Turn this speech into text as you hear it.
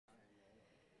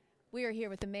We are here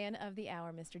with the man of the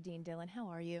hour, Mr. Dean Dillon. How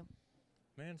are you?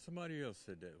 Man, somebody else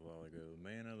said that a while ago.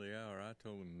 Man of the hour. I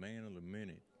told him man of the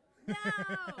minute. No,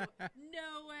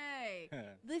 no way.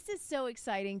 This is so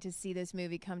exciting to see this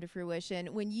movie come to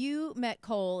fruition. When you met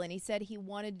Cole and he said he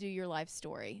wanted to do your life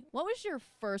story, what was your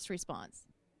first response?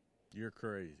 You're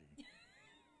crazy.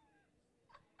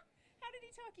 How did he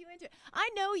talk you into it? I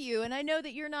know you, and I know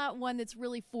that you're not one that's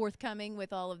really forthcoming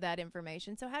with all of that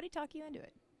information. So how did he talk you into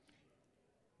it?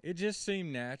 It just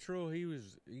seemed natural. He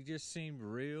just seemed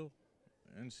real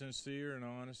and sincere and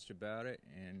honest about it.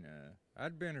 And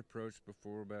I'd been approached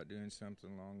before about doing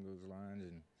something along those lines,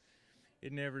 and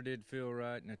it never did feel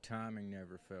right, and the timing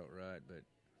never felt right.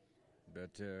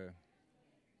 But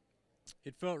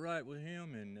it felt right with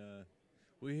him, and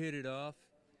we hit it off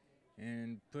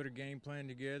and put a game plan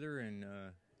together. And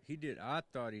he did. I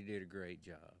thought he did a great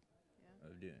job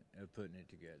of putting it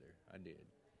together. I did.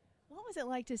 What was it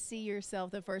like to see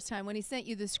yourself the first time when he sent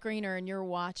you the screener and you're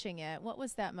watching it? What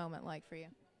was that moment like for you?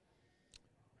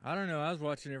 I don't know. I was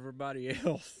watching everybody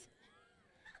else.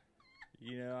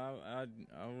 You know,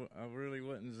 I really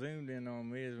wasn't zoomed in on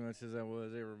me as much as I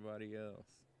was everybody else.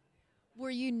 Were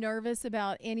you nervous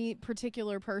about any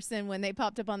particular person when they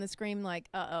popped up on the screen like,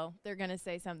 uh-oh, they're going to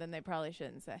say something they probably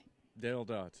shouldn't say? Dale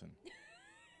Dotson.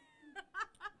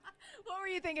 What were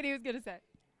you thinking he was going to say?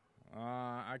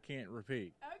 I can't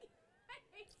repeat. Okay.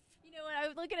 You know what? I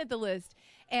was looking at the list,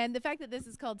 and the fact that this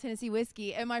is called Tennessee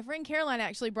Whiskey, and my friend Caroline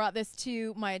actually brought this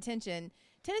to my attention.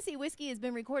 Tennessee Whiskey has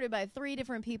been recorded by 3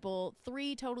 different people,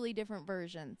 3 totally different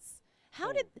versions.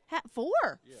 How did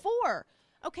 4? Yeah. 4.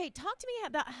 Okay, talk to me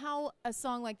about how a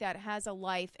song like that has a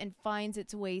life and finds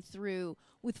its way through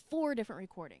with 4 different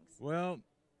recordings. Well,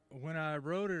 when I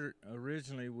wrote it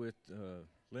originally with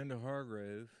Linda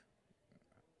Hargrove,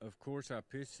 of course I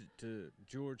pitched it to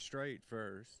George Strait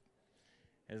first,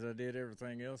 as I did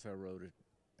everything else I wrote it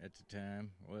at the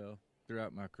time, well,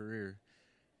 throughout my career.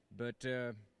 But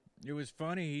it was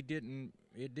funny, it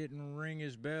didn't ring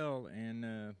his bell,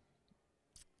 and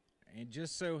it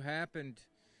just so happened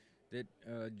that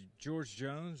George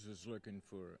Jones was looking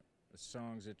for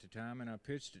songs at the time, and I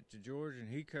pitched it to George, and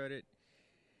he cut it.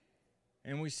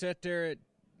 And we sat there,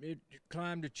 it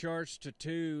climbed the charts to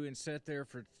 2 and sat there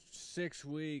for 6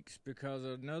 weeks because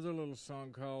another little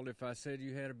song called If I Said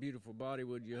You Had a Beautiful Body,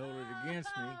 Would You Hold It Against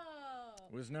Me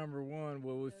was number 1.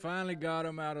 Well, we finally got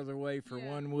them out of the way for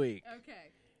 1 week.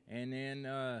 Okay. And then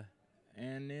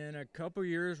a couple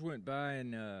years went by,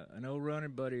 and an old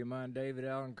running buddy of mine, David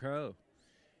Allen Coe,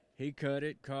 he cut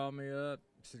it, called me up,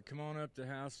 said, come on up to the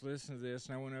house, listen to this.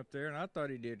 And I went up there, and I thought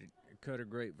he did cut a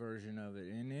great version of it.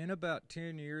 And then about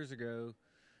 10 years ago,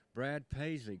 Brad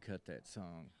Paisley cut that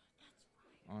song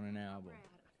on an album.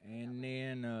 And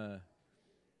then,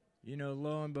 you know,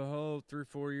 lo and behold, 3 or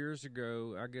 4 years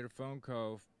ago, I get a phone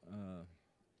call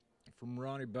from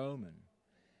Ronnie Bowman.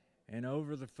 And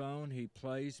over the phone, he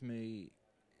plays me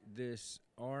this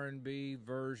R&B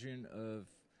version of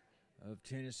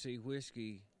Tennessee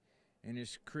Whiskey, and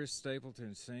it's Chris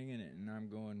Stapleton singing it, and I'm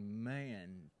going,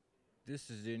 man,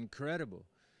 this is incredible.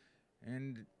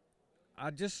 And I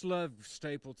just love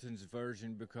Stapleton's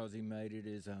version because he made it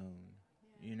his own,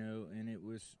 you know, and it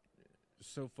was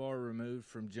so far removed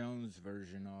from Jones'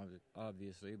 version of it,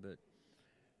 obviously, but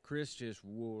Chris just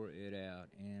wore it out,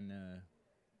 and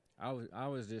I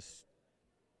was just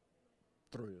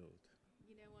thrilled.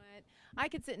 You know what? I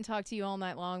could sit and talk to you all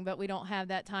night long, but we don't have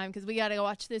that time because we got to go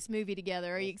watch this movie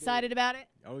together. Are you excited about it?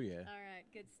 Oh, yeah. All right,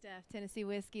 good stuff. Tennessee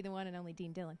Whiskey, the one and only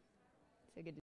Dean Dillon.